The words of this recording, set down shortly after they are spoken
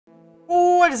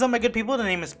What is up, my good people? The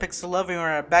name is Pixel, and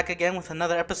we're back again with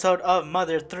another episode of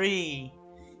Mother 3.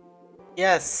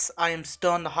 Yes, I am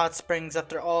still in the hot springs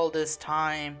after all this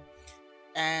time,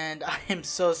 and I am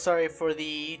so sorry for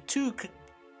the two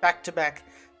back-to-back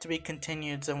to be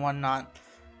continueds and whatnot.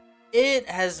 It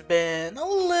has been a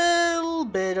little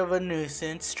bit of a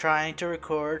nuisance trying to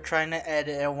record, trying to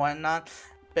edit and whatnot,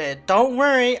 but don't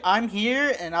worry, I'm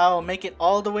here and I'll make it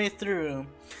all the way through.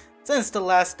 Since the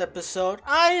last episode,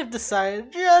 I have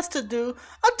decided just to do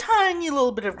a tiny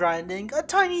little bit of grinding, a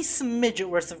tiny smidget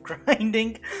worth of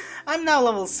grinding. I'm now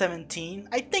level 17.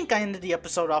 I think I ended the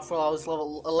episode off while I was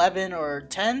level 11 or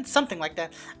 10, something like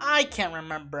that. I can't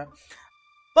remember.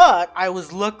 But I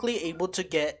was luckily able to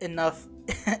get enough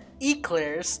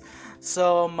eclairs,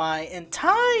 so my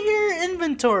entire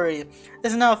inventory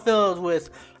is now filled with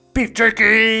beef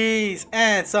jerkies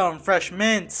and some fresh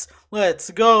mints. Let's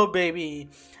go, baby.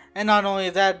 And not only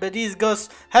that, but these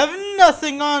ghosts have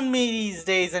nothing on me these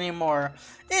days anymore.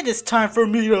 It is time for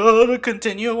me to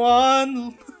continue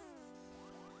on.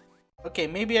 Okay,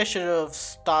 maybe I should have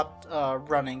stopped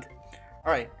running.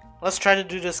 Alright, let's try to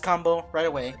do this combo right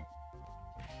away.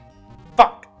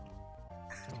 Fuck!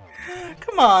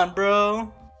 Come on,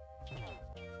 bro.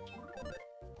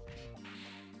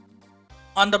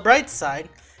 On the bright side,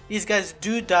 these guys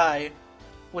do die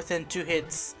within 2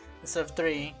 hits instead of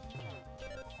 3.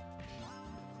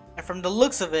 And from the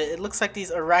looks of it, it looks like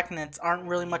these arachnids aren't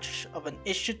really much of an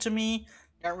issue to me.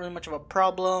 They aren't really much of a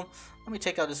problem. Let me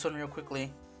take out this one real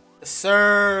quickly. Yes,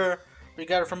 sir! We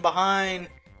got it from behind.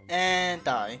 And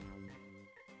die.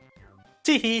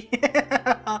 Teehee!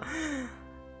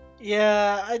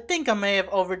 Yeah, I think I may have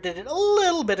overdid it a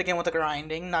little bit again with the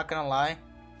grinding, not gonna lie.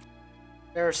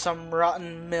 There's some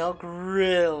rotten milk,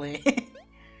 really?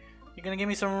 You're gonna give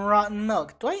me some rotten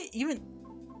milk. Do I even...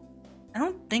 I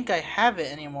don't think I have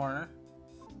it anymore.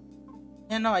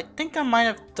 Yeah, no, I think I might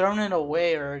have thrown it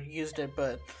away or used it,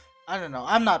 but I don't know.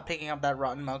 I'm not picking up that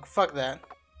rotten milk. Fuck that.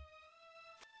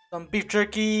 Some beef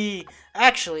jerky.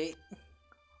 Actually,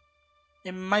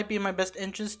 it might be in my best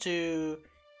interest to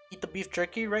eat the beef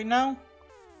jerky right now.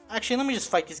 Actually, let me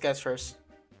just fight these guys first.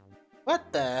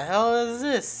 What the hell is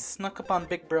this? Snuck up on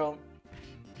Big Bro.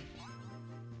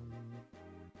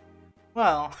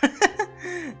 Well,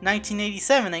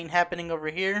 1987 ain't happening over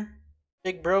here.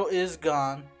 Big Bro is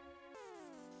gone.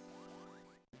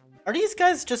 Are these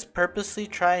guys just purposely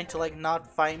trying to like not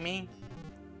fight me?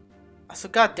 So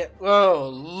goddamn. Oh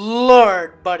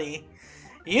lord, buddy,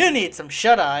 you need some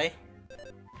shut-eye.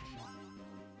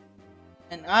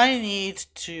 And I need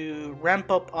to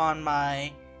ramp up on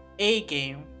my A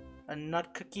game. A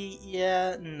nut cookie?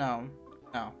 Yeah, no.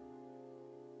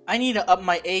 I need to up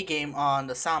my A game on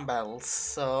the sound battles,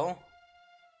 so...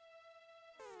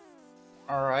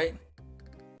 Alright.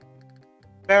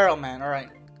 Barrel Man, alright.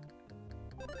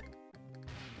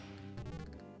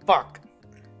 Fuck.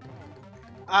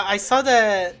 I saw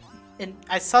that...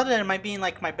 I saw that it might be in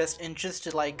like my best interest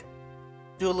to like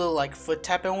do a little like foot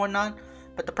tap and whatnot,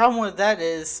 but the problem with that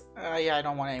is... yeah, I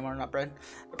don't want any more nut bread.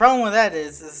 The problem with that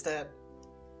is that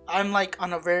I'm like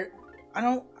on a very...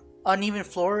 uneven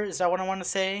floor, is that what I want to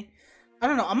say? I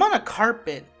don't know, I'm on a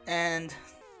carpet, and,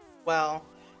 well,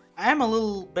 I am a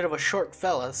little bit of a short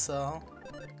fella, so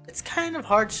it's kind of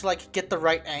hard to, like, get the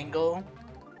right angle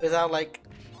without, like,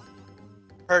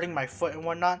 hurting my foot and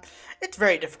whatnot. It's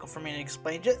very difficult for me to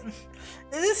explain.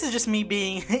 This is just me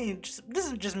being, this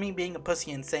is just me being a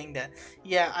pussy and saying that,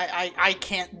 yeah, I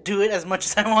can't do it as much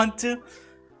as I want to.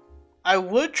 I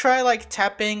would try, like,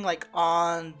 tapping, like,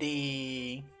 on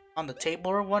the table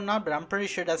or whatnot, but I'm pretty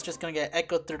sure that's just gonna get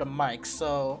echoed through the mic,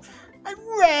 so I'd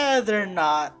rather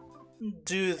not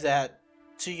do that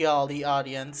to y'all, the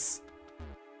audience.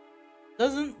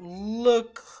 Doesn't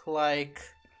look like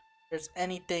there's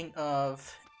anything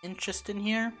of interest in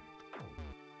here.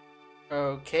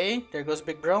 Okay, there goes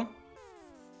Big Bro.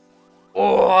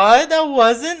 What? That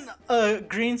wasn't a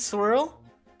green swirl?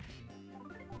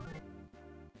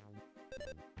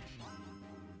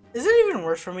 Is it even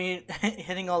worse for me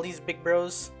hitting all these big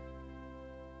bros?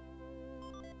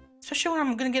 Especially when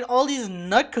I'm gonna get all these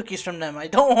nut cookies from them. I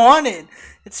don't want it.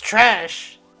 It's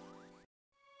trash.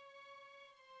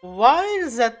 Why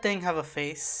does that thing have a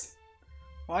face?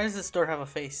 Why does this door have a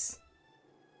face?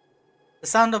 The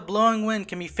sound of blowing wind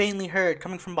can be faintly heard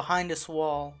coming from behind this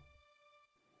wall.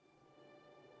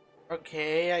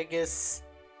 Okay, I guess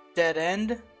dead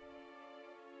end.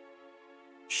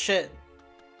 Shit.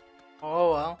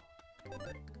 Oh well.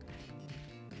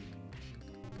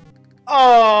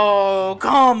 Oh,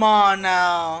 come on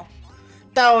now.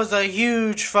 That was a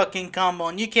huge fucking combo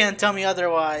and you can't tell me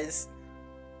otherwise.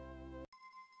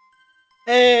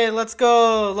 Hey, let's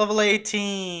go! Level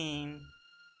 18!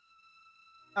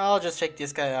 I'll just check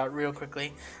this guy out real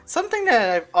quickly. Something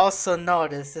that I've also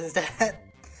noticed is that,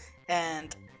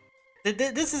 and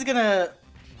this is gonna,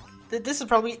 this is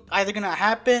probably either gonna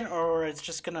happen or it's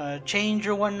just gonna change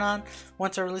or whatnot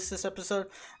once I release this episode.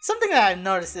 Something that I've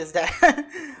noticed is that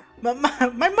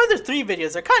my Mother 3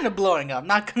 videos are kind of blowing up,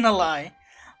 not gonna lie.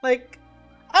 Like,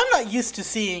 I'm not used to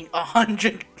seeing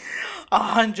 100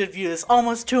 views,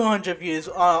 almost 200 views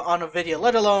on a video,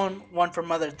 let alone one from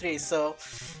Mother 3, so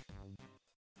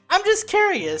I'm just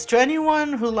curious, to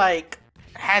anyone who like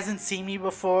hasn't seen me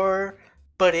before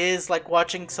but is like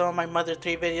watching some of my Mother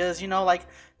 3 videos, you know, like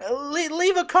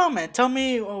leave a comment, tell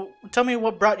me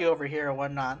what brought you over here or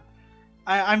whatnot.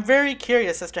 I'm very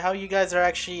curious as to how you guys are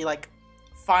actually like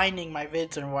finding my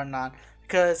vids and whatnot,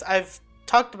 because I've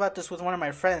talked about this with one of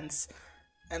my friends,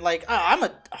 and like I'm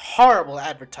a horrible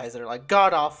advertiser, like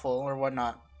god awful or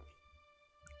whatnot.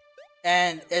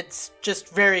 And it's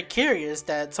just very curious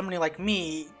that somebody like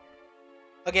me,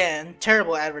 again,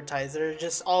 terrible advertiser,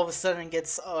 just all of a sudden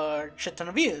gets a shit ton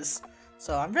of views.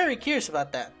 So I'm very curious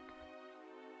about that.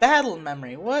 Battle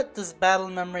memory. What does battle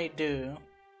memory do?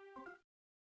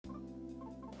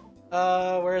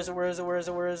 Where is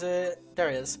it? There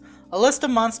it is. A list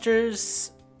of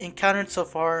monsters encountered so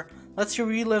far lets you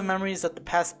relive memories of the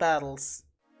past battles.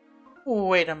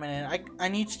 Wait a minute, I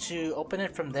need to open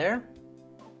it from there?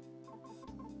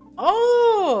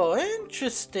 Oh,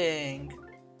 interesting.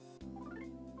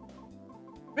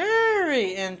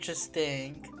 Very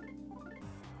interesting.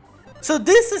 So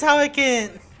this is how I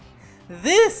can...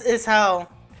 This is how...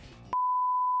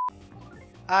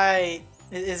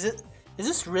 Is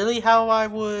this really how I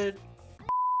would...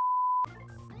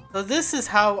 So this is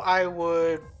how I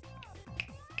would...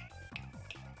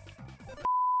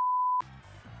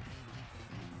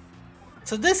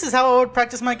 So this is how I would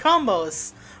practice my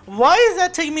combos. Why is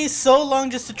that taking me so long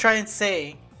just to try and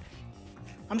say?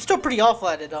 I'm still pretty awful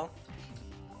at it though.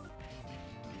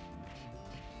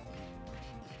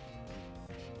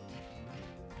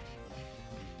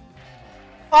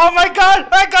 Oh my god!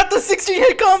 I got the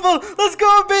 16-hit combo! Let's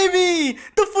go, baby!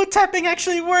 The foot tapping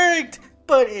actually worked!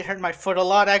 But it hurt my foot a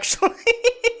lot, actually.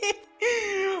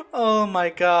 Oh my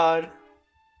god.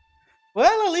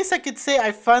 Well, at least I could say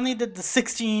I finally did the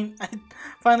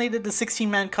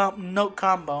 16-man note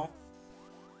combo.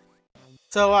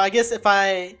 So I guess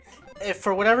if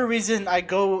for whatever reason I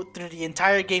go through the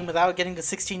entire game without getting the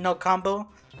 16-note combo,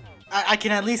 I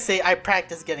can at least say I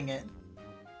practiced getting it.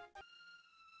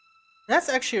 That's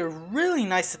actually a really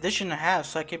nice addition to have,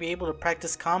 so I could be able to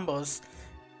practice combos.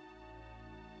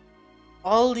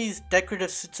 All these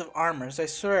decorative suits of armors, I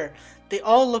swear, they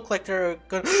all look like they're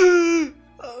gonna...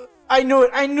 I knew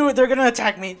it, they're gonna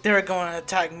attack me,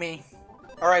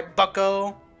 Alright,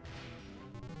 bucko.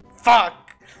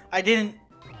 Fuck! I didn't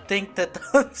think that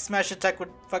the smash attack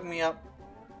would fuck me up.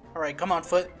 Alright, come on,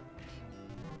 foot.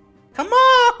 Come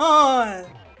on!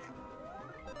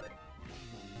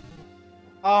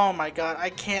 Oh my god, I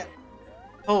can't...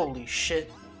 Holy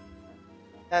shit.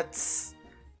 That's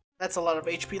a lot of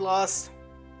HP lost.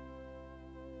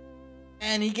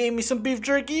 And he gave me some beef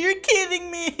jerky. You're kidding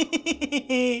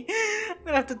me! I'm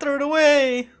gonna have to throw it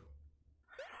away.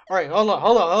 Alright, hold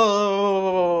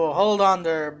on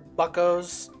there,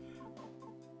 buckos.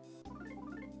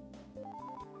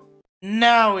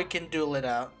 Now we can duel it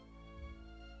out.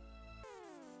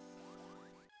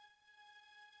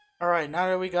 Alright, now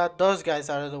that we got those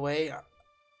guys out of the way,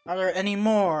 are there any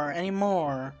more?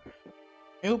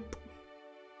 Nope.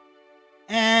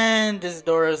 And this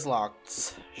door is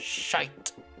locked.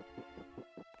 Shite.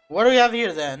 What do we have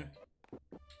here then?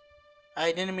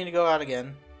 I didn't mean to go out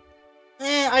again.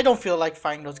 I don't feel like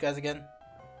fighting those guys again.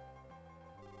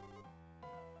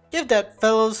 Give that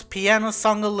fellow's piano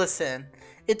song a listen.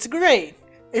 It's great.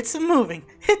 It's moving.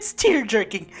 It's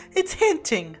tear-jerking. It's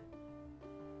hinting.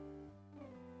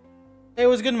 Hey,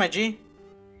 what's good, my G?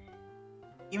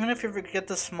 Even if you forget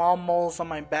the small moles on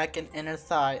my back and inner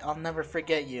thigh, I'll never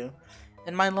forget you.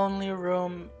 In my lonely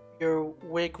room, your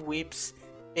wig weeps.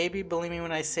 Baby, believe me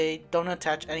when I say, don't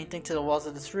attach anything to the walls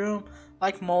of this room,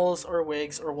 like moles or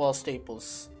wigs or wall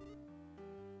staples.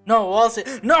 No,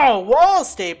 wall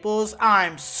staples?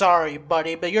 I'm sorry,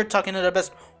 buddy, but you're talking to the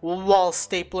best wall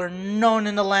stapler known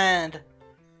in the land.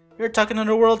 You're talking to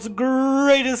the world's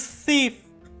greatest thief.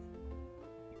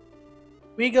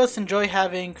 We ghosts enjoy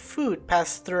having food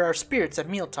pass through our spirits at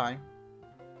mealtime.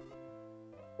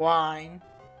 Wine.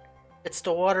 It's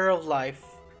the water of life.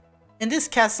 In this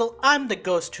castle, I'm the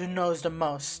ghost who knows the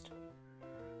most.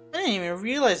 I didn't even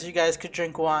realize you guys could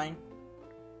drink wine.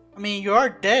 I mean, you are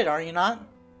dead, are you not?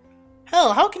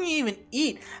 Hell, how can you even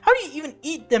eat? How do you even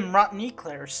eat them rotten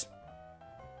eclairs?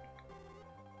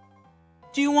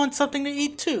 Do you want something to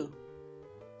eat too?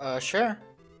 Sure.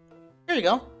 Here you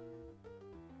go.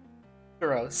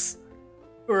 Gross.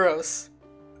 Gross.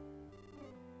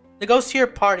 The ghosts here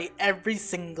party every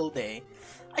single day.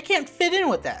 I can't fit in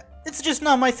with that. It's just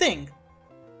not my thing.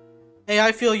 Hey,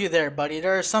 I feel you there, buddy.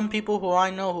 There are some people who I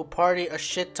know who party a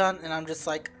shit ton, and I'm just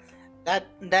like, that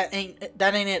ain't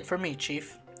it for me,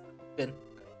 Chief. Good.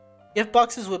 Gift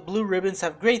boxes with blue ribbons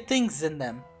have great things in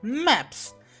them.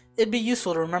 Maps. It'd be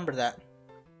useful to remember that.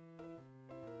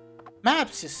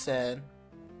 Maps, you said.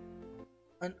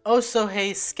 An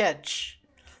Osohe sketch.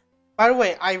 By the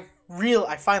way, I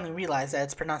finally realized that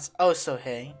it's pronounced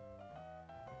Osohe,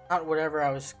 not whatever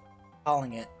I was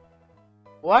calling it.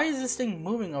 Why is this thing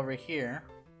moving over here?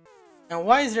 And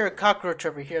why is there a cockroach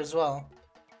over here as well?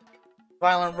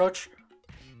 Violent roach.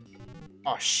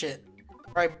 Oh shit.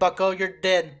 Right, bucko, you're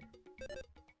dead.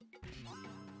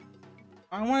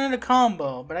 I wanted a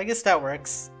combo, but I guess that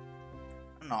works.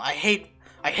 I don't know, I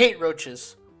hate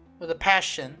roaches with a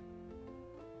passion.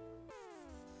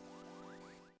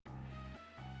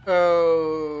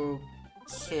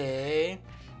 Okay.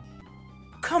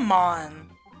 Come on.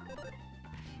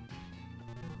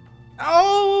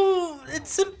 Oh,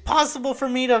 it's impossible for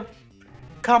me to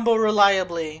combo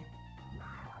reliably.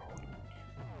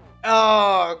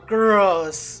 Oh,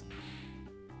 gross.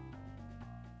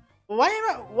 Why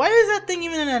is that thing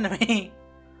even an enemy?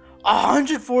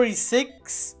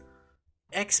 146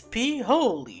 XP?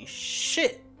 Holy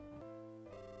shit.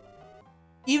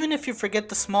 Even if you forget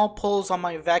the small pulls on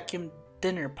my vacuum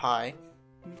dinner pie,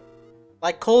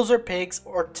 like coals or pigs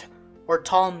or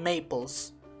tall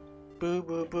maples. Boo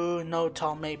boo boo, no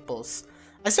tall maples.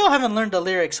 I still haven't learned the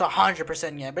lyrics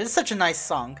 100% yet, but it's such a nice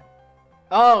song.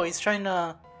 Oh, he's trying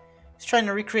to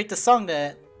recreate the song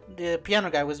that the piano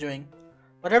guy was doing.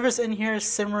 Whatever's in here is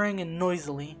simmering and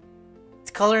noisily. Its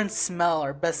color and smell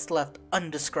are best left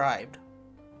undescribed.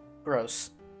 Gross.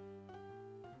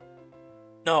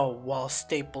 No wall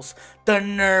staples. The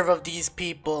nerve of these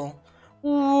people.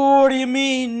 What do you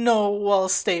mean, no wall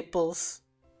staples?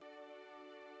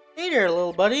 Hey there,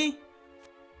 little buddy.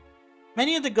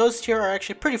 Many of the ghosts here are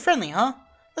actually pretty friendly, huh?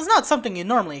 That's not something you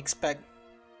normally expect.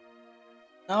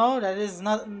 No, that is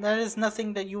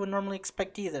nothing that you would normally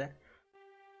expect either.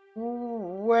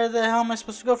 Where the hell am I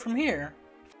supposed to go from here?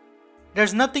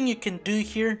 There's nothing you can do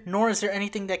here, nor is there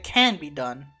anything that can be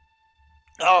done.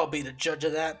 I'll be the judge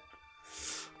of that.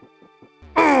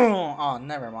 Oh,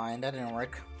 never mind. That didn't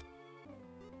work.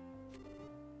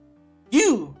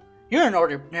 You're an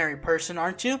ordinary person,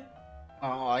 aren't you?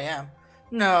 Oh, I am.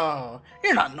 No,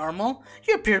 you're not normal.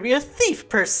 You appear to be a thief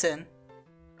person.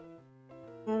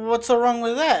 What's so wrong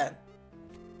with that?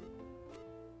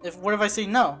 What if I say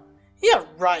no? Yeah,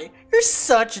 right. You're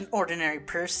such an ordinary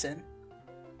person.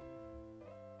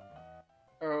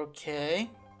 Okay.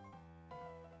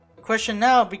 The question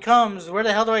now becomes, where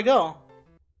the hell do I go?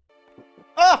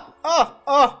 Oh!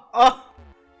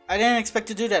 I didn't expect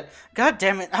to do that. God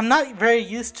damn it. I'm not very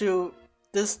used to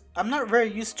this. I'm not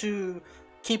very used to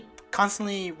keep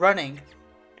constantly running.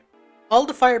 All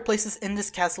the fireplaces in this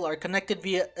castle are connected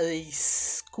via a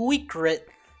squeaklet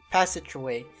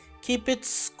passageway. Keep it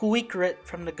squeaklet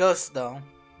from the ghosts though.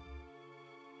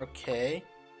 Okay.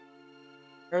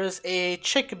 There's a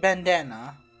chick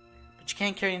bandana, but you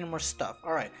can't carry any more stuff.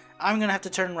 Alright, I'm gonna have to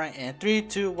turn right in. 3,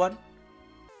 2, 1.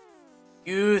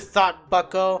 You thought,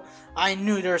 bucko. I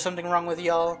knew there was something wrong with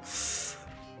y'all.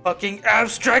 Fucking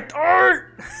abstract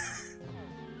art!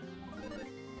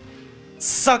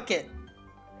 Suck it.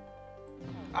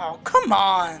 Oh, come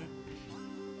on.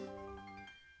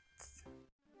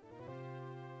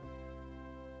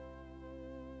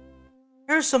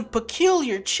 There's some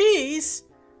peculiar cheese.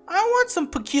 I want some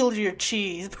peculiar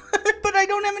cheese, but I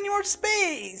don't have any more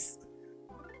space.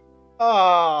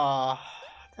 Oh,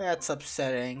 that's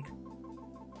upsetting.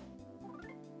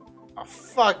 Oh,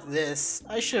 fuck this.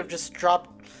 I should have just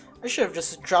dropped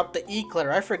the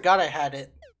eclair. I forgot I had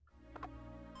it.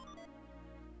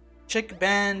 Chick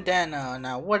bandana.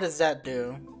 Now, what does that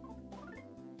do?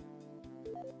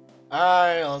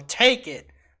 I'll take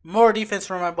it. More defense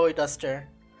for my boy Duster.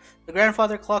 The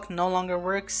grandfather clock no longer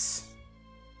works.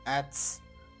 That's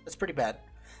pretty bad.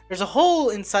 There's a hole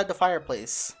inside the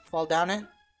fireplace. Fall down it?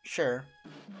 Sure.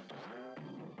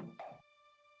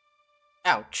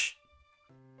 Ouch.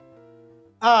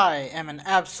 I am an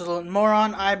absolute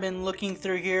moron. I've been looking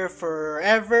through here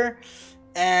forever,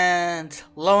 and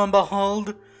lo and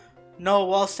behold, no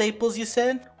wall staples, you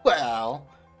said? Well,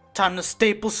 time to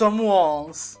staple some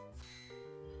walls.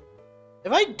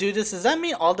 If I do this, does that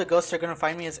mean all the ghosts are gonna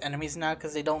find me as enemies now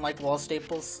because they don't like wall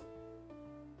staples?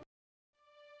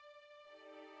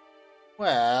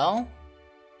 Well,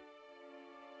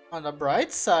 on the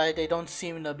bright side, they don't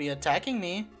seem to be attacking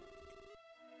me.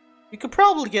 You could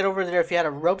probably get over there if you had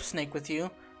a rope snake with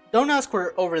you. Don't ask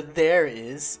where over there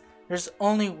is. There's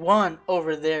only one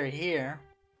over there here.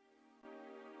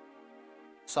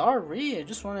 Sorry, I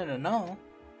just wanted to know.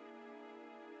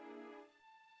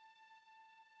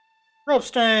 Rope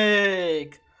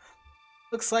snake!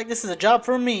 Looks like this is a job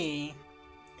for me.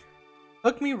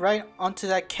 Hook me right onto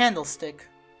that candlestick.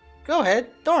 Go ahead,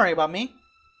 don't worry about me.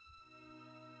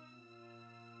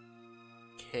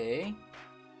 Okay.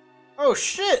 Oh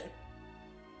shit!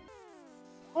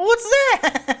 What's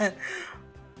that?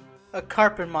 A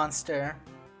carpet monster.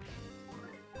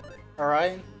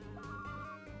 Alright.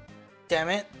 Damn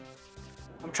it.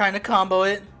 I'm trying to combo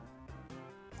it.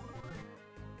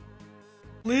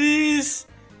 Please!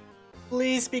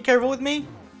 Please be careful with me.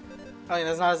 Okay,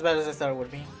 that's not as bad as I thought it would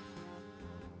be.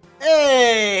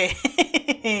 Hey!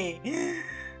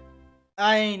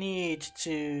 I need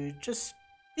to just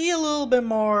be a little bit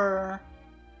more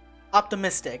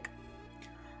optimistic.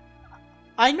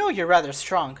 I know you're rather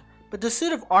strong, but the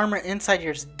suit of armor inside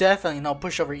here is definitely no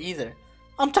pushover either.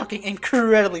 I'm talking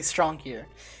incredibly strong here.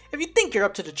 If you think you're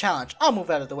up to the challenge, I'll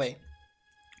move out of the way.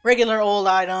 Regular old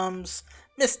items,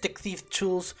 mystic thief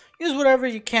tools, use whatever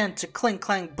you can to clink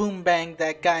clang boom bang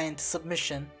that guy into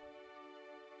submission.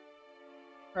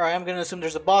 Alright, I'm gonna assume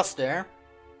there's a boss there.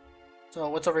 So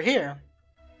what's over here?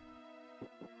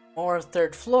 More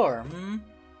third floor,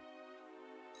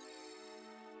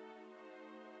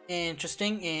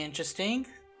 Interesting, interesting.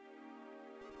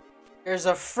 There's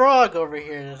a frog over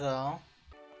here though.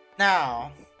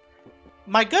 Now,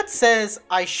 my gut says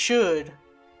I should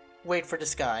wait for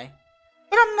this guy,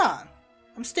 but I'm not.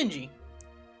 I'm stingy.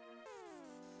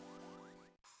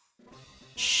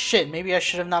 Shit, maybe I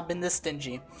should have not been this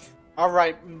stingy.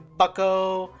 Alright,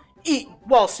 bucko. Eat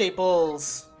wall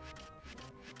staples.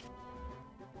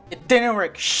 It didn't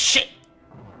work. Shit.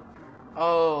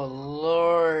 Oh,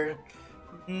 Lord.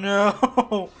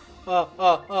 No.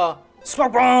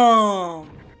 Smoke bomb.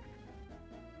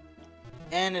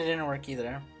 And it didn't work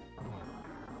either.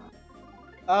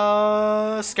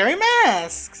 Scary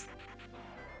masks.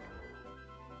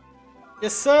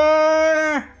 Yes,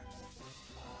 sir.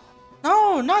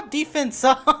 No, not defense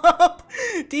up.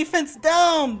 Defense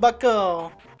down,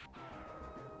 bucko.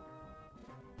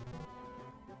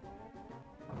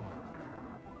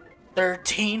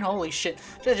 $13? Holy shit.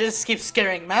 Just keep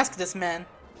scaring mask this man.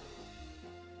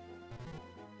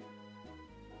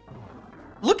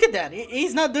 Look at that.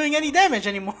 He's not doing any damage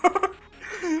anymore.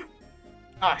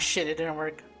 Ah, shit, it didn't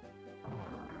work.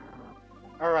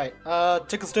 Alright,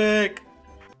 tickle stick.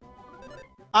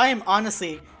 I am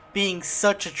honestly being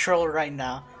such a troll right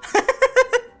now.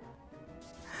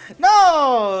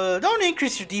 No! Don't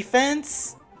increase your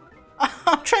defense!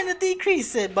 I'm trying to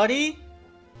decrease it, buddy!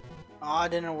 Aw, it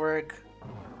didn't work.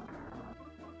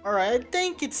 Alright, I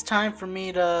think it's time for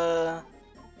me to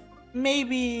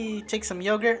maybe take some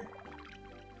yogurt.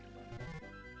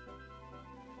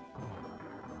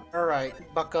 Alright,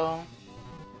 bucko.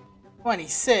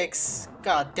 26?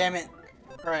 God damn it.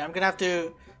 Alright, I'm gonna have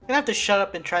to shut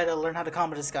up and try to learn how to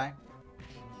combo this guy.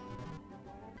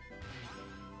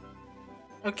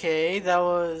 Okay, that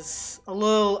was a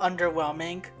little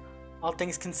underwhelming, all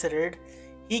things considered.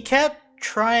 He kept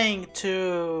trying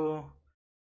to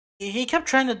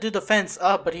do the fence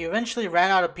up, but he eventually ran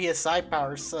out of PSI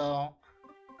power, so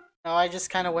I just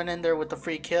kind of went in there with the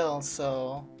free kill,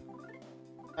 so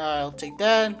I'll take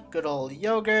that. Good old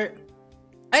yogurt.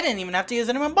 I didn't even have to use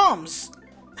any of my bombs.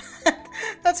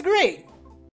 That's great.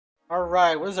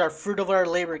 Alright, what does our fruit of our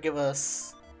labor give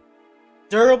us?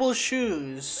 Durable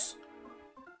shoes.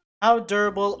 How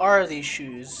durable are these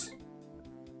shoes?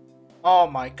 Oh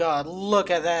my god, look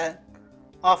at that.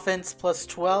 Offense plus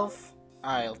 12.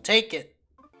 I'll take it.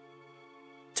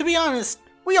 To be honest,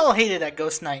 we all hated that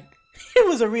Ghost Knight. He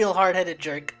was a real hard-headed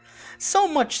jerk. So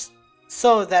much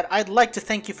so that I'd like to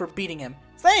thank you for beating him.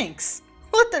 Thanks!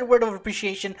 Let that word of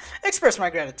appreciation express my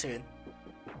gratitude.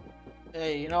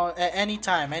 Hey, you know,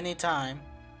 anytime, anytime.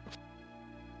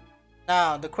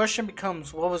 Now, the question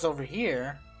becomes, what was over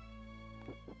here?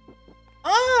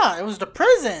 Ah, it was the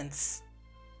presents!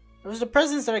 It was the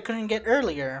presents that I couldn't get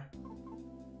earlier.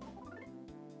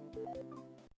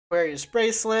 Aquarius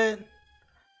bracelet.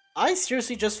 I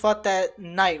seriously just fought that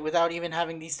knight without even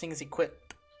having these things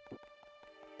equipped.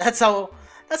 That's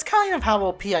kind of how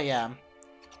OP I am.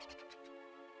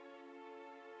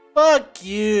 Fuck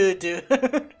you,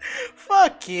 dude.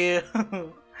 Fuck you.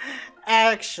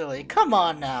 Actually, come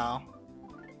on now.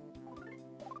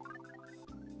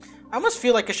 I almost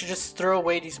feel like I should just throw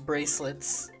away these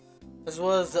bracelets, as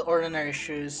well as the ordinary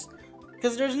shoes,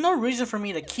 because there's no reason for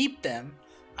me to keep them.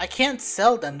 I can't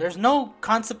sell them. There's no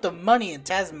concept of money in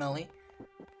Tazmily.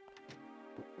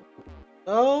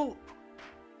 So,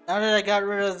 now that I got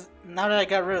rid of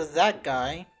that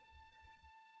guy,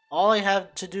 all I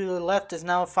have to do left is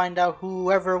now find out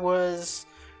whoever was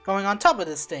going on top of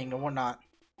this thing or whatnot.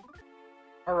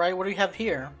 Alright, what do we have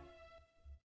here?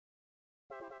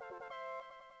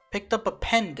 Picked up a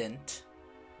pendant.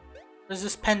 What does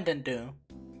this pendant do?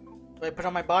 Do I put it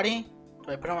on my body?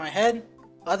 Do I put it on my head?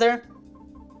 Other?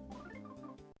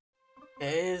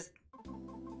 Okay.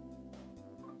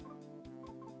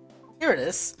 Here it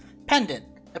is. Pendant.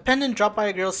 A pendant dropped by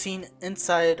a girl seen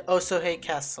inside Osohe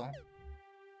Castle.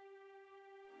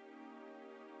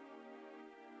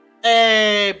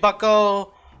 Hey,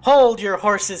 bucko! Hold your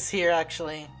horses here,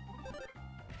 actually.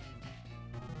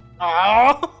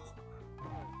 Oh!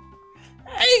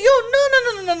 Hey, yo,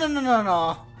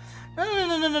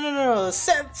 no.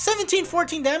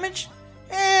 17-14 damage?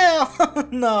 Hell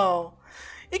no.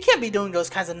 You can't be doing those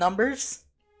kinds of numbers.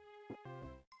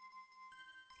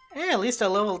 Hey, at least I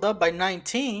leveled up by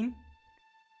 19.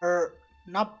 Or,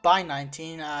 not by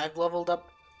 19, I've leveled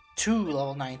up to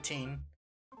level 19.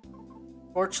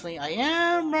 Fortunately, I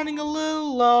am running a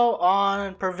little low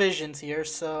on provisions here,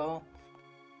 so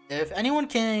if anyone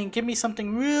can give me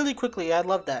something really quickly, I'd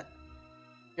love that.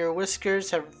 Your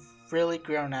whiskers have really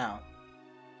grown out.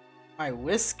 My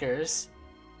whiskers?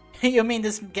 You mean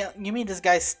this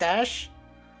guy's stash?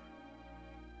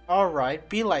 Alright,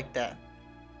 be like that.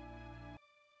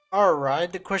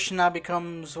 Alright, the question now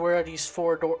becomes, where are these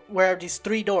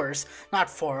three doors? Not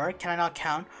four, can I not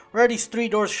count? Where are these three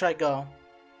doors should I go?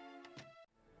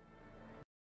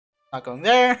 Not going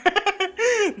there.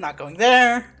 Not going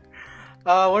there.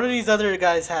 What do these other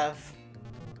guys have?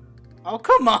 Oh,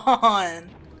 come on!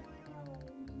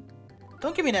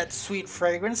 Don't give me that sweet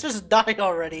fragrance, just die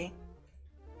already.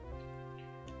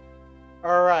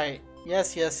 Alright.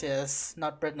 Yes.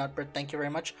 Not bread, thank you very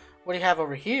much. What do you have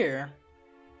over here?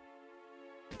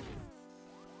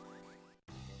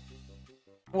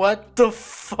 What the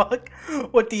fuck?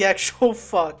 What the actual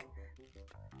fuck?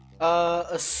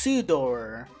 A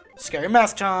Sudor. Scary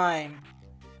mask time!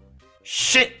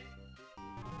 Shit!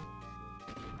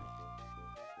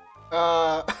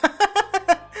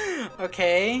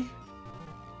 Okay.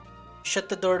 Shut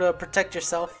the door to protect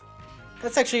yourself.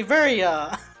 That's actually very,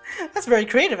 that's very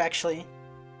creative, actually.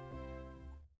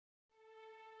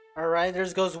 Alright, there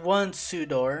goes one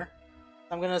Sudor.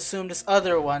 I'm gonna assume this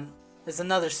other one is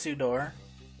another Sudor.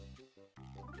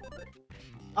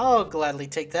 I'll gladly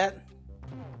take that.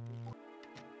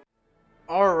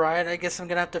 Alright, I guess I'm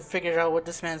gonna have to figure out what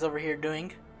this man's over here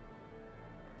doing.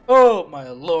 Oh my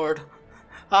lord.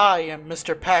 I am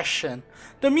Mr. Passion.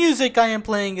 The music I am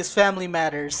playing is Family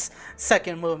Matters,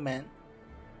 second movement.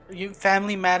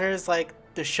 Family Matters like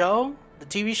the show? The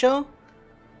TV show?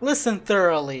 Listen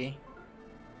thoroughly.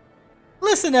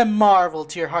 Listen and marvel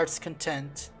to your heart's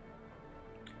content.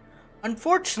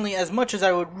 Unfortunately, as much as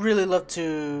I would really love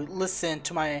to listen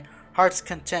to my heart's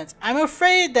content, I'm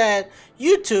afraid that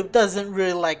YouTube doesn't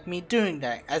really like me doing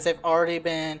that, as I've already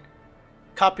been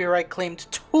copyright claimed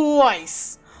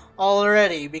twice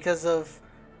already because of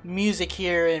music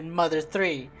here in Mother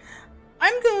 3.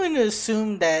 I'm going to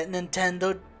assume that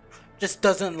Nintendo just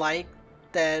doesn't like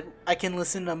that I can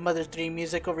listen to Mother 3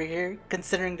 music over here,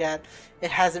 considering that it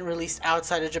hasn't released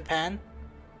outside of Japan.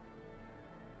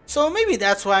 So maybe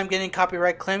that's why I'm getting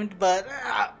copyright claimed, but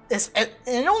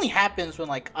it only happens when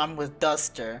I'm with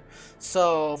Duster.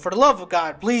 So for the love of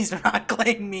God, please do not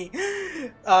claim me.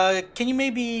 Can you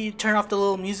maybe turn off the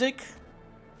little music?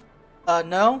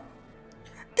 No?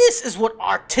 This is what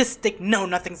artistic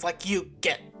know-nothings like you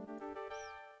get.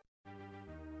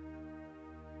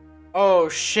 Oh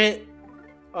shit.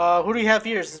 Who do you have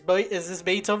here? Is this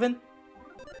Beethoven?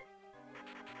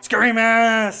 Scary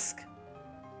Mask!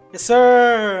 Yes,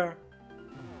 sir!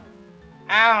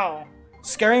 Ow!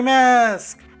 Scary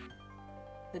Mask!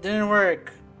 It didn't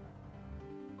work.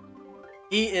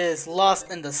 He is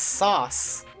lost in the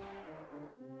sauce.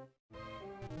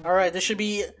 Alright, this should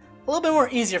be a little bit more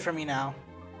easier for me now.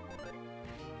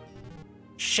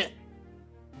 Shit.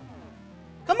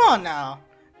 Come on now.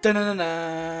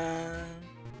 Dun-dun-dun-dun.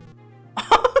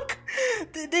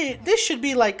 This should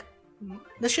be like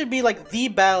the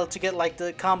battle to get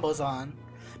the combos on.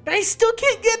 But I still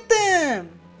can't get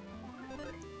them!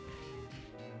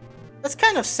 That's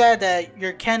kind of sad that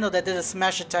your candle that did a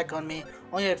smash attack on me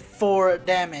only had 4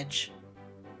 damage.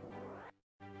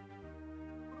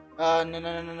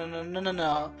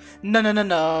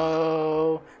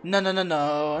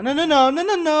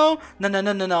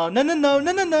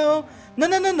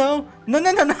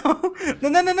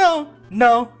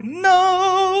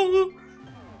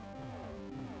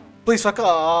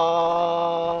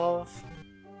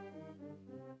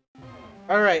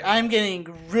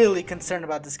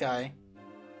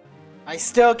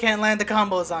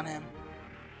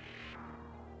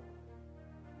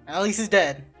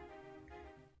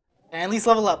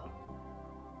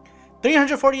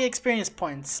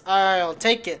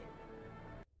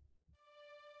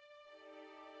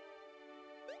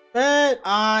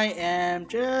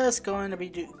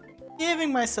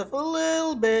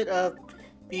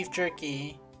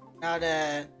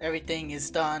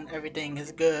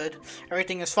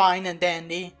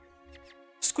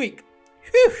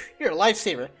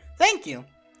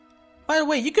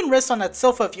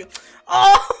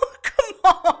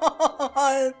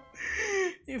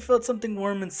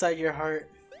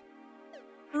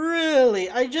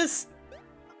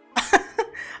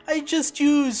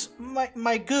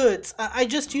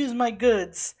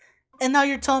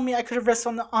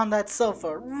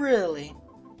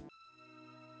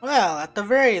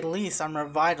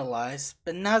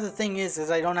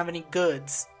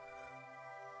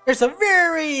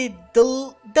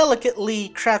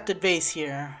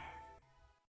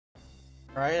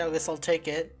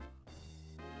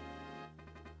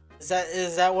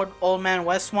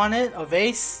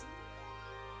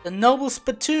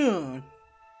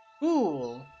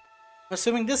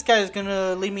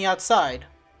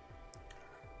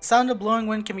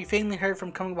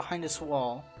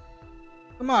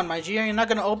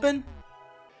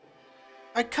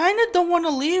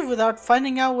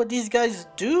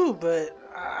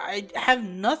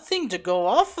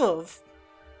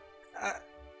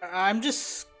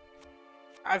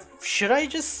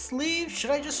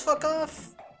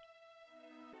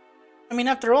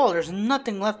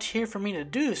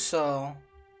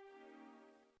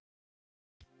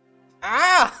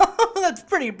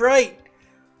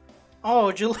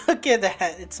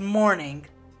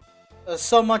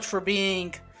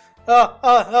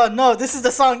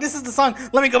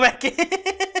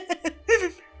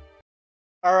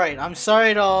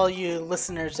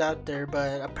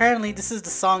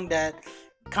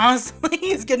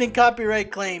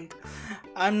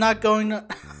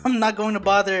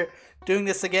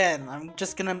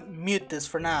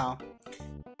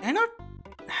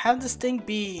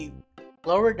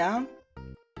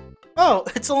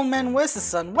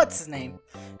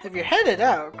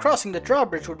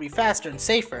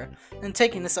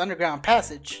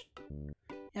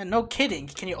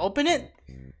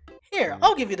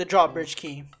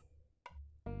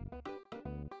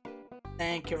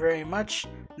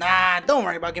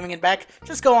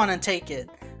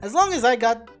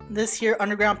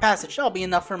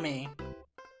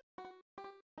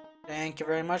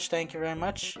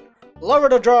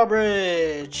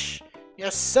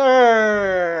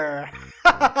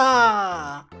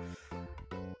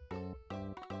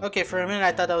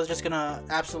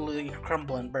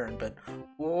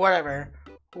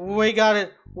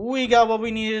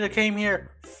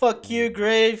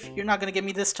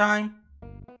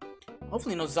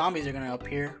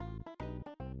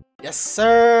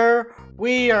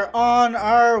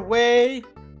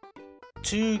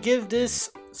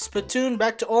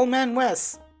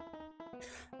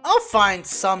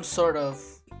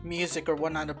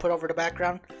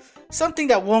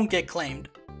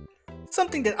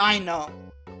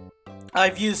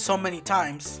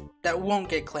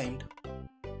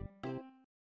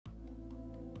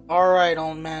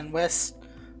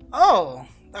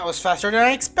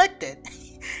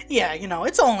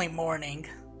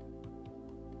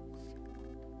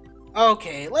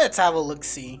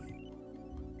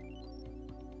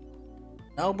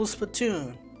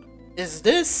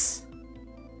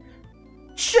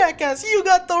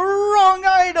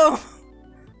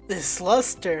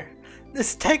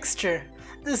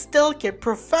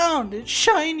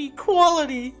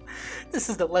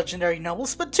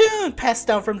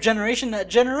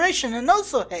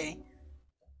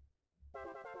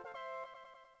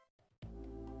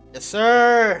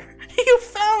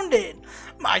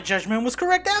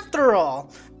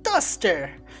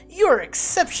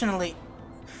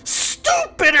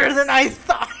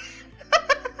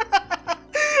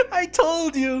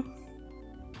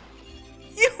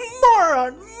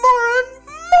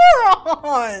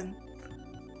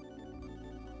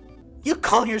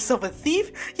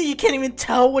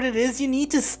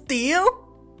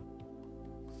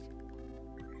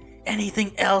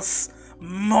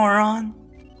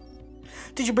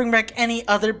 Did you bring back any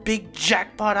other big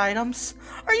jackpot items?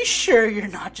 Are you sure you're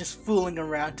not just fooling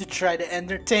around to try to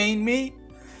entertain me?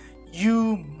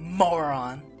 You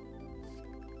moron.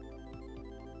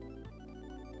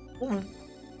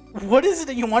 What is it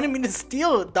that you wanted me to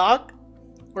steal, Doc?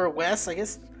 Or Wess, I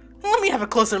guess. Let me have a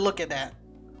closer look at that.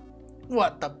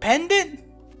 What, the pendant?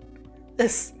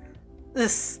 It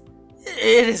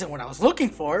isn't what I was looking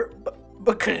for,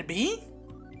 but could it be?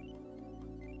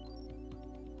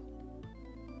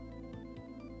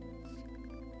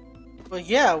 Well,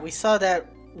 yeah, we saw that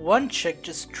one chick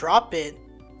just drop it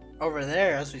over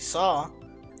there, as we saw.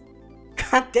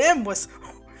 Goddamn, was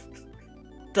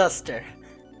Duster.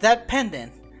 That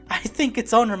pendant, I think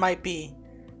its owner might be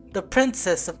the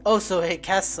princess of Osohe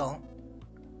Castle.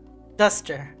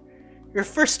 Duster, your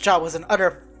first job was an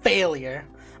utter failure,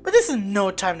 but this is no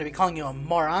time to be calling you a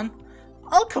moron.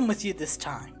 I'll come with you this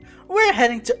time. We're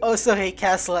heading to Osohe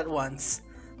Castle at once.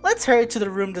 Let's hurry to the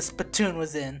room the spittoon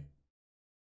was in.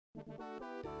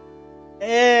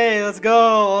 Hey, let's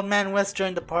go! Old man Wess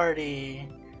joined the party.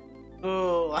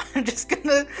 Ooh,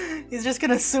 he's just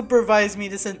gonna supervise me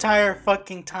this entire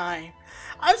fucking time.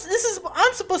 I'm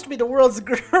supposed to be the world's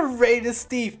greatest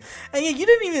thief, and yet you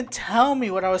didn't even tell me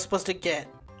what I was supposed to get.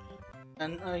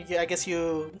 And yeah, I guess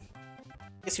you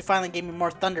finally gave me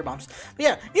more thunder bombs. But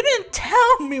yeah, you didn't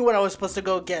tell me what I was supposed to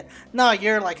go get. No,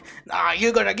 you're like, nah,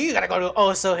 you gotta go to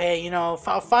Osohe, you know,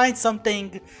 find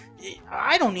something.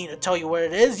 I don't need to tell you what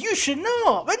it is. You should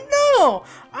know. But no,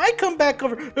 I come back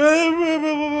over.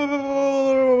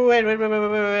 Wait.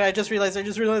 I just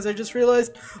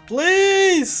realized.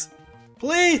 Please.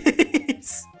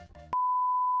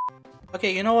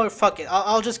 Okay, you know what? Fuck it.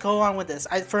 I'll just go on with this.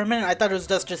 For a minute, I thought it was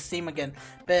just theme again,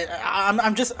 but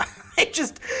I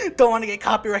just don't want to get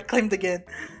copyright claimed again.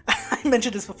 I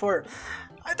mentioned this before.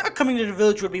 I thought coming to the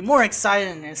village would be more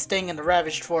exciting than staying in the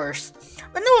ravaged forest,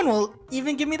 but no one will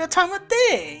even give me the time of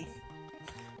day.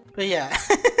 But yeah,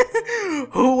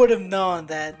 who would have known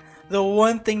that the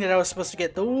one thing that I was supposed to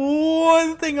get,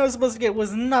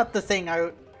 was not the thing I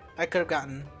could have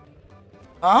gotten.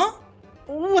 Huh?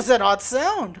 What was that odd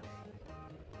sound?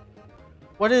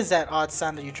 What is that odd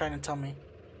sound that you're trying to tell me?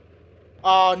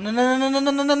 Oh,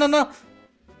 no.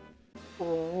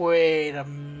 Wait a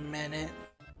minute.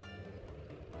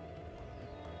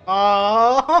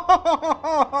 Oh,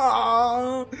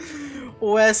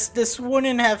 Wess, this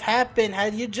wouldn't have happened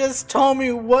had you just told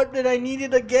me what that I needed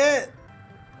to get.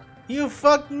 You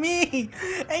fucked me,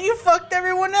 and you fucked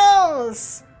everyone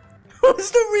else. Who's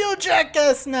the real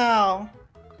jackass now?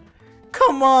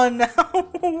 Come on now,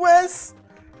 Wess.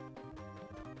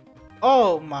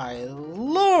 Oh my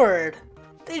lord,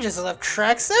 they just left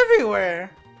tracks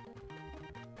everywhere.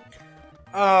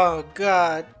 Oh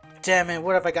god. Damn it,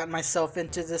 what have I gotten myself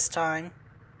into this time?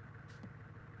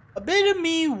 A bit of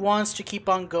me wants to keep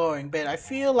on going, but I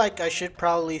feel like I should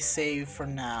probably save for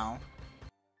now.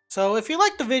 So if you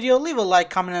liked the video, leave a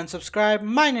like, comment, and subscribe.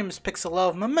 My name is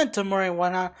Pixelove, Memento Mori,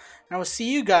 and I will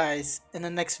see you guys in the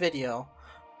next video.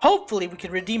 Hopefully we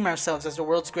can redeem ourselves as the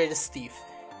world's greatest thief.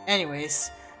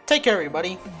 Anyways, take care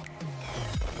everybody.